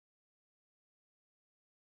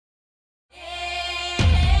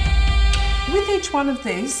With each one of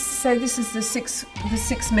these, say this is the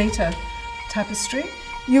 6 metre tapestry,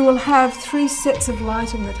 you will have 3 sets of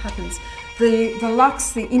lighting that happens. The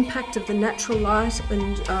lux, the impact of the natural light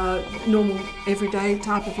and normal everyday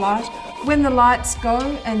type of light. When the lights go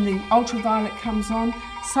and the ultraviolet comes on,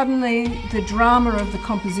 suddenly the drama of the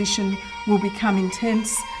composition will become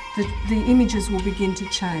intense, the images will begin to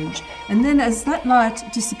change. And then as that light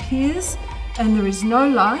disappears and there is no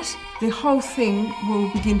light, the whole thing will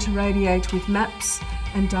begin to radiate with maps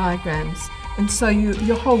and diagrams. And so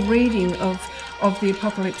your whole reading of the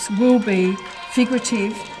apocalypse will be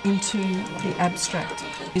figurative into the abstract.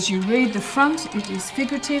 As you read the front, it is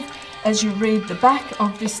figurative. As you read the back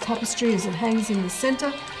of this tapestry, as it hangs in the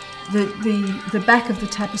centre, the back of the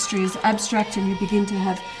tapestry is abstract, and you begin to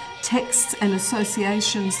have texts and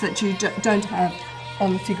associations that you don't have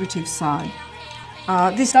on the figurative side.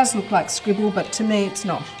 This does look like scribble, but to me it's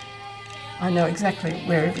not. I know exactly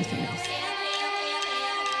where everything is.